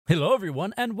Hello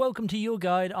everyone, and welcome to your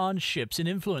guide on ships and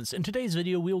influence. In today's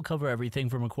video, we'll cover everything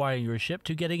from acquiring your ship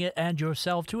to getting it and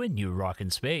yourself to a new rock in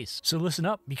space. So listen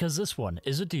up, because this one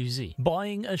is a doozy.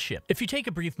 Buying a ship. If you take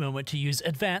a brief moment to use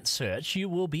advanced search, you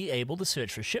will be able to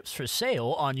search for ships for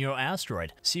sale on your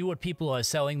asteroid. See what people are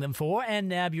selling them for, and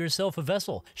nab yourself a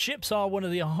vessel. Ships are one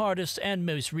of the hardest and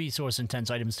most resource-intense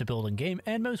items to build in game,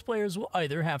 and most players will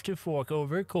either have to fork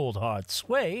over cold hard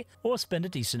sway, or spend a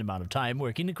decent amount of time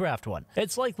working to craft one.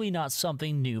 It's likely not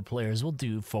something new players will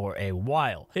do for a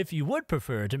while. If you would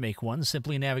prefer to make one,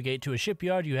 simply navigate to a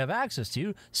shipyard you have access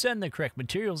to, send the correct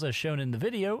materials as shown in the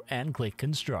video, and click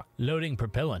construct. Loading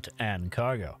propellant and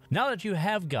cargo. Now that you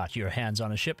have got your hands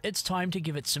on a ship, it's time to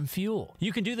give it some fuel.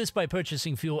 You can do this by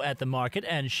purchasing fuel at the market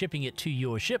and shipping it to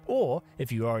your ship, or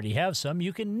if you already have some,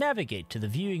 you can navigate to the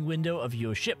viewing window of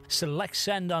your ship, select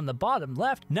send on the bottom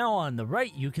left. Now on the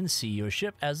right you can see your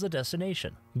ship as the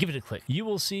destination. Give it a click. You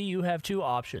will see you have two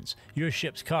options, your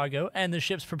ship's cargo and the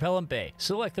ship's propellant bay.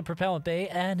 Select the propellant bay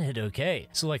and hit OK.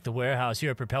 Select the warehouse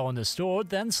your propellant is stored,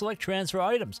 then select transfer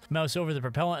items. Mouse over the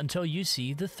propellant until you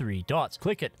see the three dots.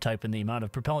 Click it, type in the amount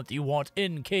of propellant you want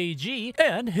in kg,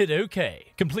 and hit OK.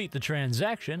 Complete the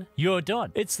transaction, you're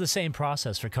done. It's the same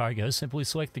process for cargo, simply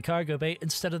select the cargo bay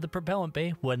instead of the propellant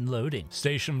bay when loading.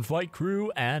 Station flight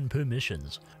crew and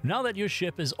permissions. Now that your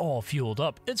ship is all fueled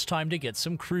up, it's time to get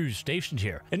some crews stationed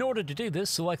here. In order to do this,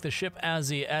 select the ship as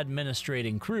the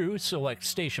administrating crew, select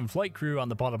station flight crew on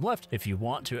the bottom left. If you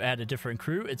want to add a different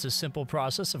crew, it's a simple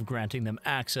process of granting them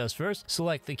access first.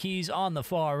 Select the keys on the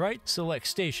far right, select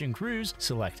station crews,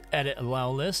 select edit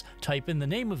allow list, type in the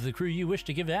name of the crew you wish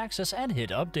to give access and hit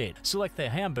update. Select the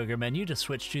hamburger menu to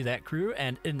switch to that crew,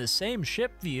 and in the same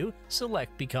ship view,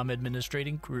 select become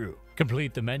administrating crew.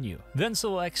 Complete the menu, then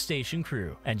select Station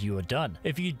Crew, and you are done.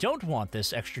 If you don't want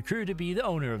this extra crew to be the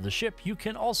owner of the ship, you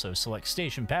can also select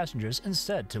Station Passengers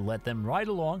instead to let them ride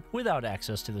along without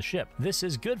access to the ship. This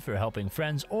is good for helping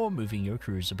friends or moving your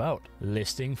crews about.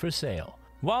 Listing for sale.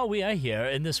 While we are here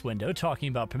in this window talking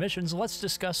about permissions, let's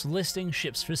discuss listing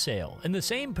ships for sale. In the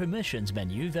same permissions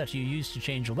menu that you use to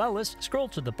change the list, scroll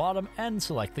to the bottom and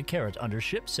select the caret under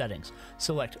ship settings.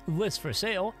 Select list for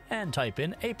sale and type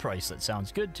in a price that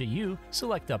sounds good to you.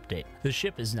 Select update. The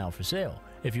ship is now for sale.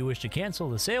 If you wish to cancel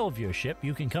the sale of your ship,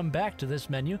 you can come back to this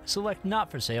menu, select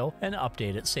not for sale, and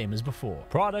update it same as before.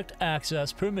 Product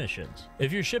access permissions.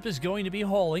 If your ship is going to be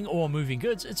hauling or moving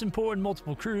goods, it's important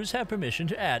multiple crews have permission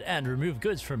to add and remove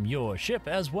goods from your ship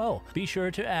as well. Be sure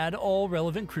to add all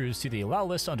relevant crews to the allow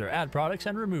list under add products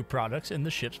and remove products in the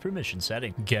ship's permission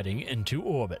setting. Getting into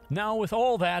orbit. Now with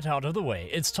all that out of the way,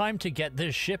 it's time to get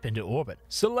this ship into orbit.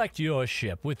 Select your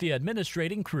ship with the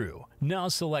administrating crew. Now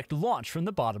select launch from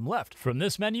the bottom left. From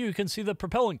this menu you can see the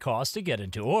propellant cost to get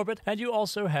into orbit, and you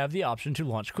also have the option to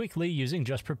launch quickly using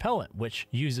just propellant, which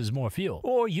uses more fuel.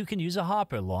 Or you can use a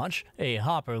hopper launch. A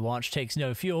hopper launch takes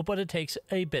no fuel, but it takes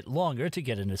a bit longer to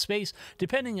get into space.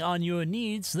 Depending on your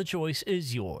needs, the choice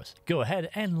is yours. Go ahead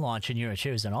and launch in your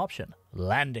chosen option.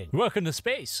 Landing. Welcome to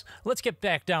space. Let's get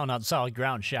back down on solid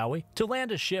ground, shall we? To land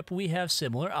a ship, we have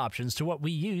similar options to what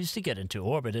we used to get into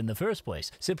orbit in the first place.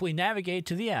 Simply navigate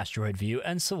to the asteroid view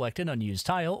and select an unused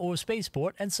tile or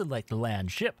spaceport and select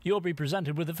land ship. You'll be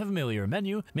presented with a familiar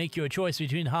menu. Make your choice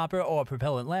between hopper or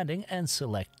propellant landing and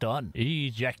select done.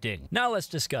 Ejecting. Now let's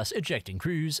discuss ejecting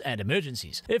crews and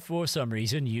emergencies. If for some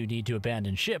reason you need to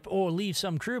abandon ship or leave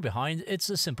some crew behind, it's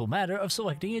a simple matter of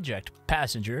selecting eject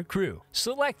passenger crew.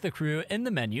 Select the crew in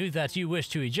the menu that you wish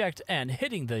to eject and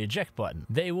hitting the eject button.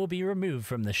 They will be removed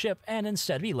from the ship and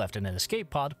instead be left in an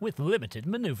escape pod with limited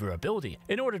maneuverability.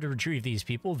 In order to retrieve these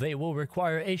people, they will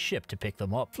require a ship to pick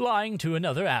them up. Flying to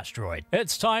another asteroid.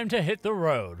 It's time to hit the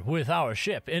road. With our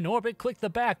ship in orbit, click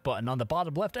the back button on the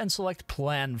bottom left and select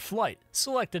plan flight.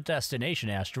 Select a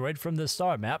destination asteroid from the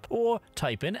star map or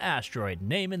type in asteroid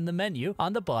name in the menu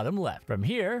on the bottom left. From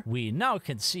here, we now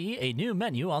can see a new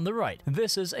menu on the right.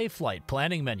 This is a flight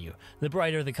planning menu. The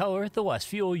brighter the color, the less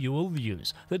fuel you will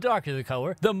use. The darker the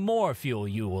color, the more fuel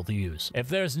you will use. If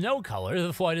there's no color,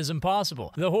 the flight is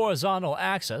impossible. The horizontal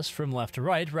axis from left to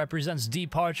right represents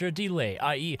departure delay,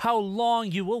 i.e. how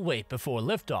long you will wait before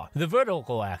liftoff. The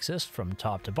vertical axis from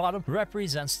top to bottom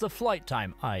represents the flight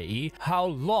time, i.e. how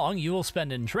long you will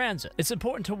spend in transit. It's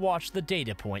important to watch the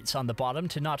data points on the bottom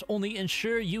to not only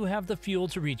ensure you have the fuel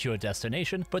to reach your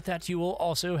destination, but that you will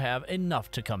also have enough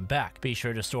to come back. Be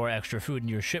sure to store extra food in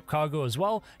your ship cargo as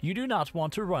well. You do not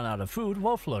want to run out of food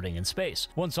while floating in space.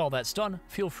 Once all that's done,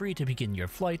 feel free to begin your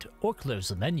flight or close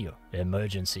the menu.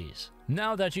 Emergencies.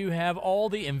 Now that you have all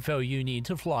the info you need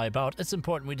to fly about, it's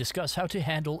important we discuss how to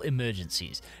handle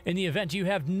emergencies. In the event you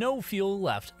have no fuel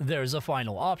left, there's a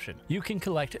final option. You can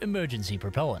collect emergency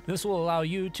propellant. This will allow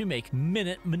you to make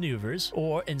minute maneuvers,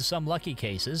 or in some lucky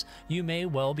cases, you may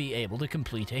well be able to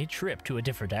complete a trip to a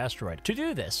different asteroid. To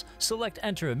do this, select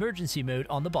Enter Emergency Mode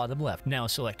on the bottom left. Now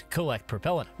select Collect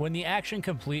Propellant. When the action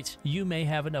completes, you may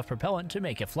have enough propellant to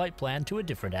make a flight plan to a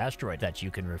different asteroid that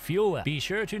you can refuel at. Be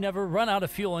sure to never run out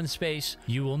of fuel in space.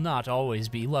 You will not always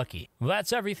be lucky.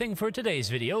 That's everything for today's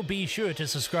video. Be sure to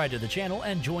subscribe to the channel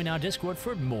and join our Discord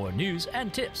for more news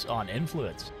and tips on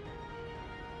influence.